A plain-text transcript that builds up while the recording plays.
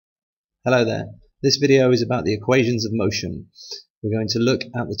Hello there. This video is about the equations of motion. We're going to look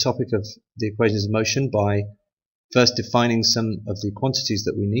at the topic of the equations of motion by first defining some of the quantities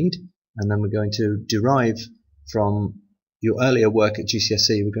that we need, and then we're going to derive from your earlier work at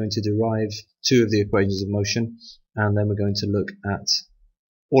GCSE. We're going to derive two of the equations of motion, and then we're going to look at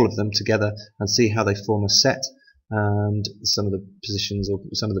all of them together and see how they form a set and some of the positions or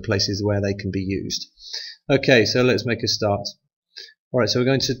some of the places where they can be used. Okay, so let's make a start. Alright, so we're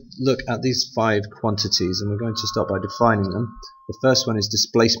going to look at these five quantities, and we're going to start by defining them. The first one is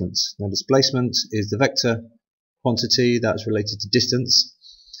displacement. Now, displacement is the vector quantity that's related to distance,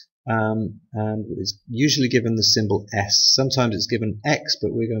 and is usually given the symbol s. Sometimes it's given x,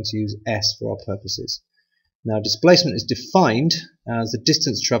 but we're going to use s for our purposes. Now, displacement is defined as the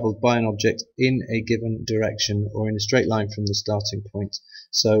distance travelled by an object in a given direction or in a straight line from the starting point.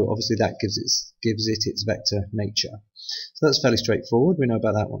 So obviously that gives it its vector nature. So that's fairly straightforward. We know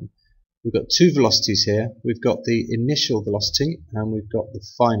about that one. We've got two velocities here. We've got the initial velocity and we've got the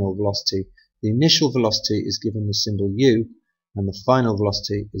final velocity. The initial velocity is given the symbol u, and the final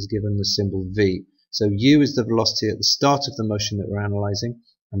velocity is given the symbol v. So u is the velocity at the start of the motion that we're analysing,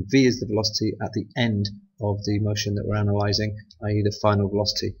 and v is the velocity at the end of the motion that we're analysing, i.e. the final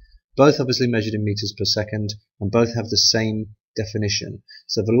velocity. Both obviously measured in meters per second, and both have the same definition.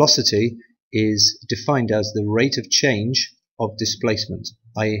 So velocity is defined as the rate of change of displacement,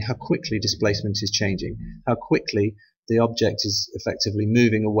 i.e. how quickly displacement is changing, how quickly the object is effectively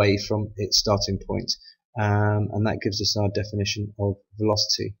moving away from its starting point, and that gives us our definition of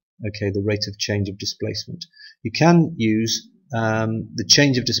velocity. Okay, the rate of change of displacement. You can use the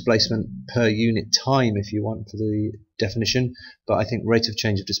change of displacement per unit time if you want for the definition, but I think rate of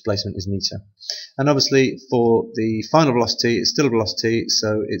change of displacement is neater. And obviously for the final velocity, it's still a velocity,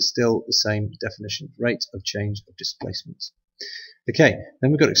 so it's still the same definition, rate of change of displacement. Okay,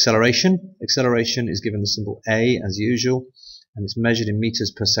 then we've got acceleration. Acceleration is given the symbol a as usual, and it's measured in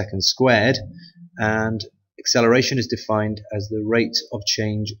meters per second squared, and acceleration is defined as the rate of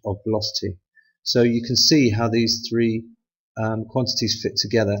change of velocity. So you can see how these three quantities fit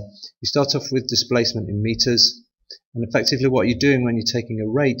together. You start off with displacement in meters, and effectively what you're doing when you're taking a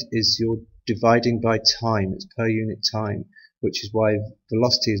rate is you're dividing by time. It's per unit time, which is why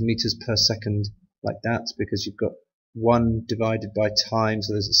velocity is meters per second like that, because you've got 1 divided by time,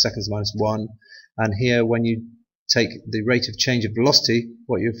 so there's a seconds minus 1. And here when you take the rate of change of velocity,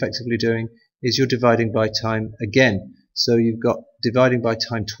 what you're effectively doing is you're dividing by time again. So you've got dividing by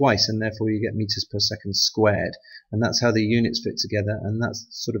time twice, and therefore you get meters per second squared. And that's how the units fit together, and that's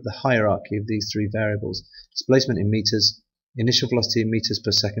sort of the hierarchy of these three variables. Displacement in meters, initial velocity in meters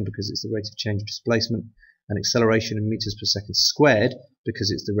per second because it's the rate of change of displacement, and acceleration in meters per second squared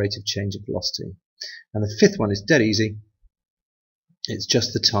because it's the rate of change of velocity. And the fifth one is dead easy. It's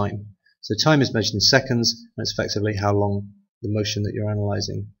just the time. So time is measured in seconds, and it's effectively how long the motion that you're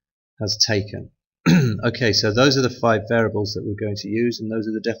analysing has taken. Okay, so those are the five variables that we're going to use, and those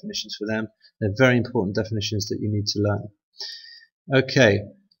are the definitions for them. They're very important definitions that you need to learn. Okay,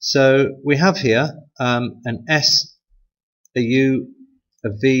 so we have here an S, a U, a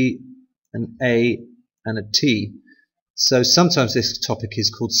V, an A, and a T. So sometimes this topic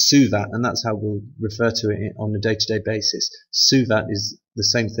is called SUVAT, and that's how we'll refer to it on a day-to-day basis. SUVAT is the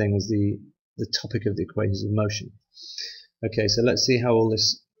same thing as the topic of the equations of motion. Okay, so let's see how all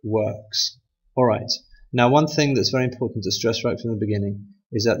this works. Alright, now one thing that's very important to stress right from the beginning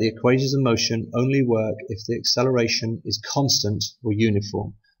is that the equations of motion only work if the acceleration is constant or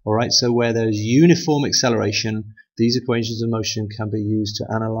uniform. Alright, so where there's uniform acceleration, these equations of motion can be used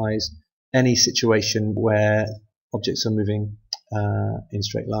to analyze any situation where objects are moving in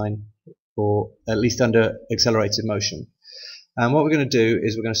straight line, or at least under accelerated motion. And what we're going to do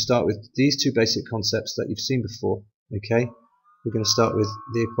is we're going to start with these two basic concepts that you've seen before. Okay, we're going to start with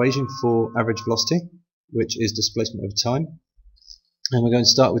the equation for average velocity, which is displacement over time, and we're going to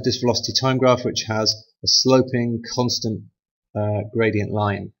start with this velocity time graph, which has a sloping constant gradient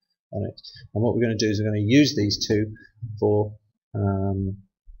line on it. And what we're going to do is we're going to use these two for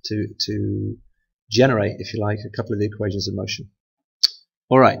to generate, if you like, a couple of the equations of motion.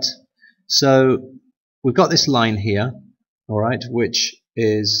 Alright, so we've got this line here, alright, which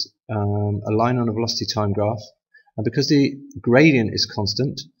is a line on a velocity time graph, and because the gradient is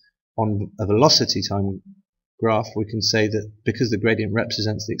constant on a velocity time graph, we can say that because the gradient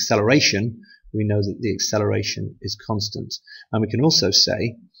represents the acceleration, we know that the acceleration is constant. And we can also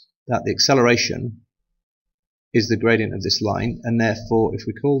say that the acceleration is the gradient of this line, and therefore if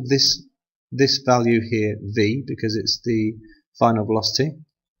we call this value here v because it's the final velocity,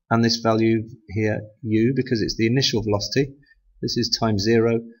 and this value here u because it's the initial velocity, this is time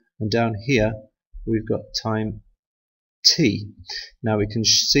 0, and down here we've got time t. Now we can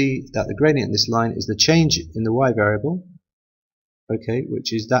see that the gradient in this line is the change in the y variable, okay,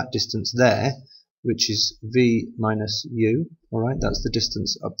 which is that distance there, which is v minus u. Alright, that's the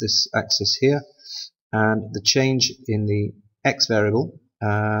distance of this axis here, and the change in the x variable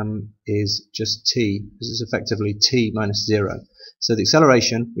is just t. This is effectively t minus 0. So the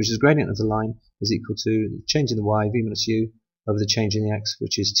acceleration, which is the gradient of the line, is equal to the change in the y, v minus u, over the change in the x,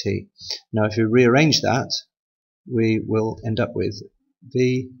 which is t. Now if we rearrange that, we will end up with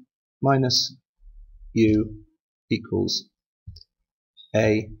v minus u equals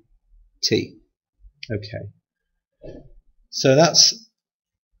a t. Okay, so that's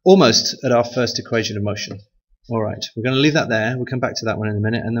almost at our first equation of motion. Alright, we're going to leave that there. We'll come back to that one in a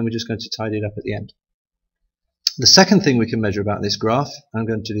minute, and then we're just going to tidy it up at the end. The second thing we can measure about this graph, I'm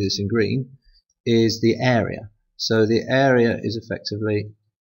going to do this in green, is the area. So the area is effectively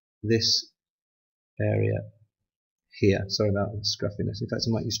this area here. Sorry about the scruffiness. In fact,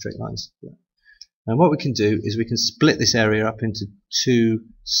 I might use straight lines. And what we can do is we can split this area up into two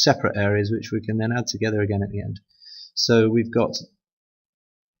separate areas, which we can then add together again at the end. So we've got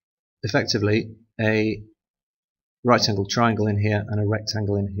effectively a right-angled triangle in here and a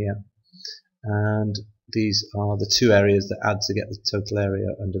rectangle in here, and these are the two areas that add to get the total area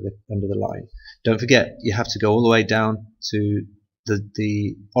under the line. Don't forget, you have to go all the way down to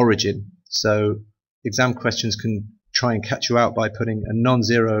the origin. So exam questions can try and catch you out by putting a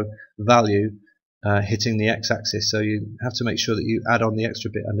non-zero value hitting the x-axis, so you have to make sure that you add on the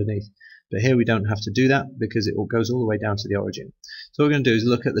extra bit underneath. But here we don't have to do that because it all goes all the way down to the origin. So what we're going to do is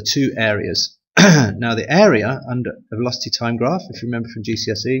look at the two areas. Now the area under a velocity time graph, if you remember from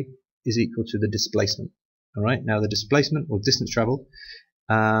GCSE, is equal to the displacement. Alright, now the displacement, or distance travelled,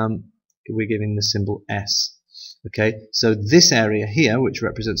 we're giving the symbol s. Okay, so this area here, which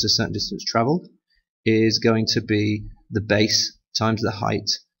represents a certain distance travelled, is going to be the base times the height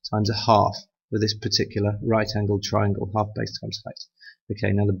times a half for this particular right-angled triangle, half base times height.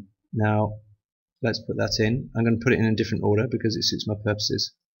 Okay, now let's put that in. I'm going to put it in a different order because it suits my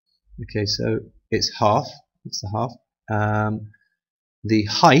purposes. Okay, so it's half. It's the half. The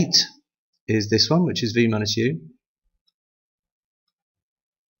height is this one, which is v minus u,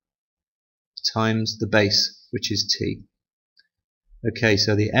 times the base, which is t. Okay,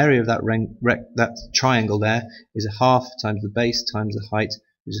 so the area of that triangle there is a half times the base times the height,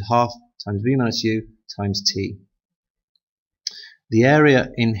 which is half times v minus u times t. The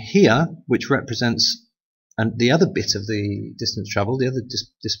area in here, which represents the other bit of the distance travelled, the other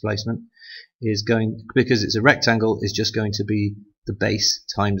displacement, is going, because it's a rectangle, is just going to be the base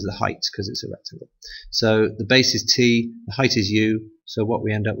times the height, because it's a rectangle. So the base is t, the height is u, so what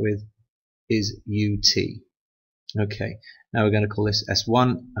we end up with is ut. Okay, now we're going to call this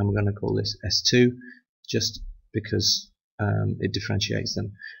S1 and we're going to call this S2, just because it differentiates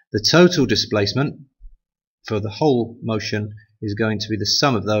them. The total displacement for the whole motion is going to be the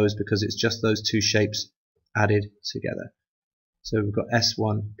sum of those, because it's just those two shapes added together. So we've got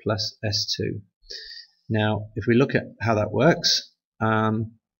S1 plus S2. Now if we look at how that works, I'll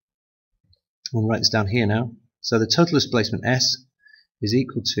write this down here now. So the total displacement S is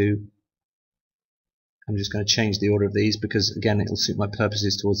equal to, I'm just going to change the order of these because again it will suit my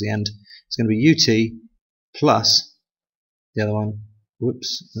purposes towards the end. It's going to be ut plus the other one,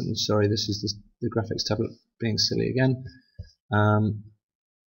 whoops, sorry, this is the graphics tablet being silly again,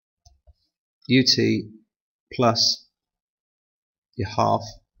 ut plus your half.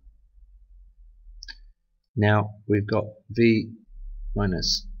 Now we've got v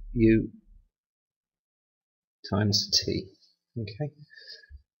minus u times t. Okay,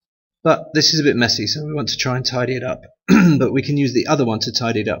 but this is a bit messy, so we want to try and tidy it up. But we can use the other one to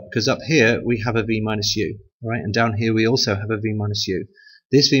tidy it up, because up here we have a v minus u, right, and down here we also have a v minus u.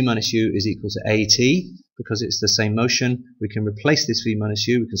 This v minus u is equal to at, because it's the same motion. We can replace this v minus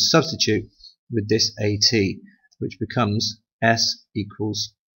u, we can substitute with this at, which becomes s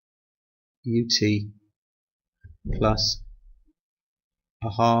equals ut plus a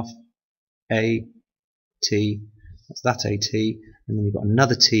half a t, that's that at, and then you've got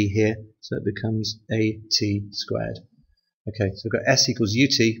another t here, so it becomes a t squared. Okay, so we've got s equals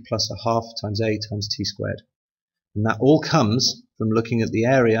ut plus a half times a times t squared, and that all comes from looking at the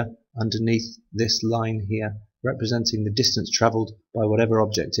area underneath this line here, representing the distance travelled by whatever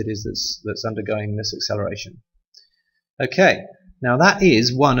object it is that's undergoing this acceleration. Okay, now that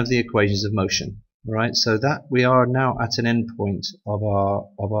is one of the equations of motion. Right, so that we are now at an end point of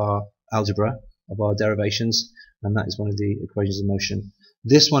our algebra, of our derivations, and that is one of the equations of motion.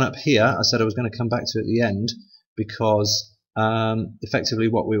 This one up here, I said I was going to come back to at the end, because effectively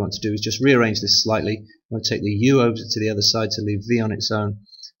what we want to do is just rearrange this slightly. We want to take the u over to the other side to leave v on its own.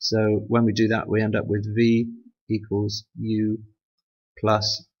 So when we do that, we end up with v equals u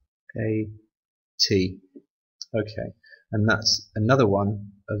plus a t. Okay, and that's another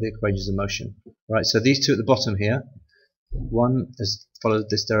one of the equations of motion. Right, so these two at the bottom here, one has followed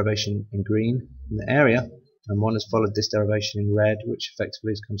this derivation in green in the area, and one has followed this derivation in red, which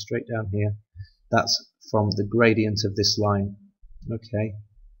effectively has come straight down here. That's from the gradient of this line. Okay,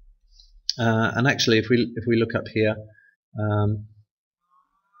 and actually, if we look up here,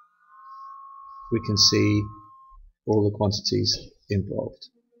 we can see all the quantities involved.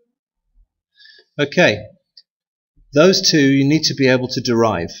 Okay, those two you need to be able to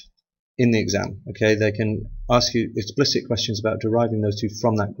derive in the exam. Okay, they can ask you explicit questions about deriving those two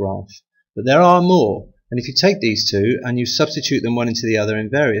from that graph, but there are more. And if you take these two and you substitute them one into the other in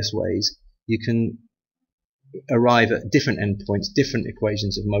various ways, you can arrive at different endpoints, different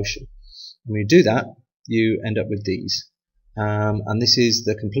equations of motion. And when you do that, you end up with these. And this is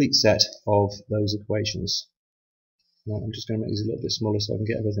the complete set of those equations. Right, I'm just going to make these a little bit smaller so I can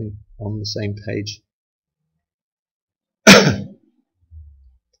get everything on the same page.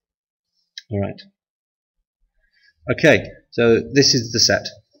 Alright. Okay, so this is the set.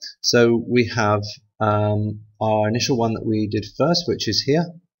 So we have our initial one that we did first, which is here,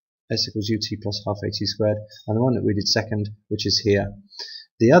 s equals ut plus half at squared, and the one that we did second, which is here.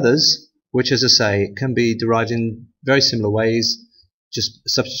 The others, which as I say, can be derived in very similar ways, just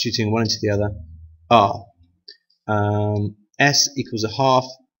substituting one into the other, are s equals a half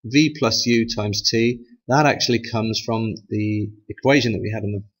v plus u times t. That actually comes from the equation that we had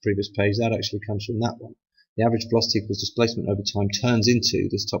on the previous page. That actually comes from that one. The average velocity equals displacement over time turns into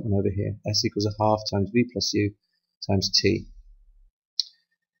this top one over here. S equals a half times v plus u times t.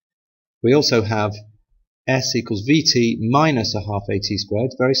 We also have s equals vt minus a half at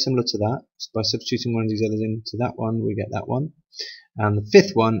squared. Very similar to that. So by substituting one of these others into that one, we get that one. And the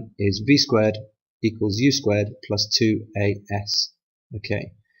fifth one is v squared equals u squared plus 2as.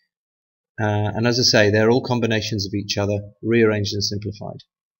 Okay. And as I say, they're all combinations of each other, rearranged and simplified.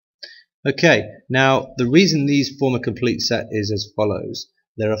 Okay, now the reason these form a complete set is as follows.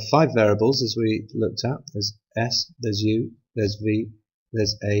 There are 5 variables, as we looked at. There's s, there's u, there's v,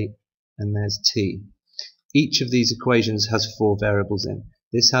 there's a, and there's t. Each of these equations has 4 variables in.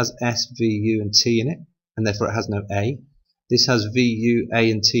 This has s, v, u, and t in it, and therefore it has no a. This has v, u,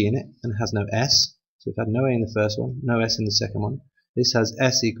 a, and t in it, and has no s. So we've had no a in the first one, no s in the second one. This has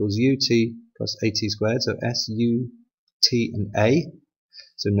s equals ut plus at squared, so s, u, t, and a.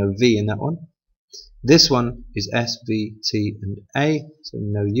 So no v in that one. This one is s, v, t, and a, so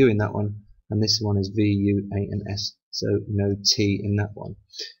no u in that one. And this one is v, u, a, and s, so no t in that one.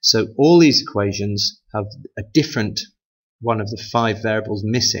 So all these equations have a different one of the 5 variables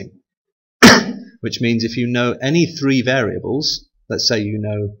missing, which means if you know any 3 variables, let's say you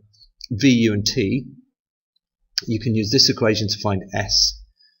know v, u, and t, you can use this equation to find s,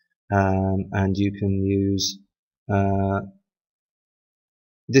 and you can use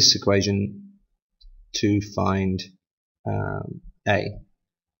this equation to find a.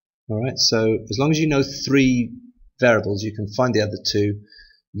 Alright, so as long as you know 3 variables, you can find the other 2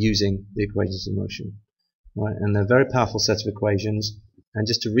 using the equations of motion. Right, and they're a very powerful set of equations, and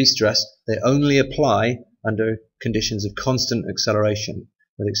just to re-stress, they only apply under conditions of constant acceleration,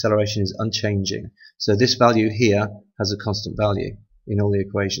 where the acceleration is unchanging. So this value here has a constant value in all the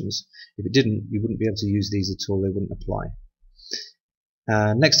equations. If it didn't, you wouldn't be able to use these at all, they wouldn't apply.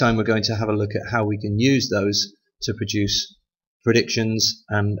 Next time we're going to have a look at how we can use those to produce predictions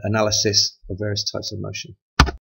and analysis of various types of motion.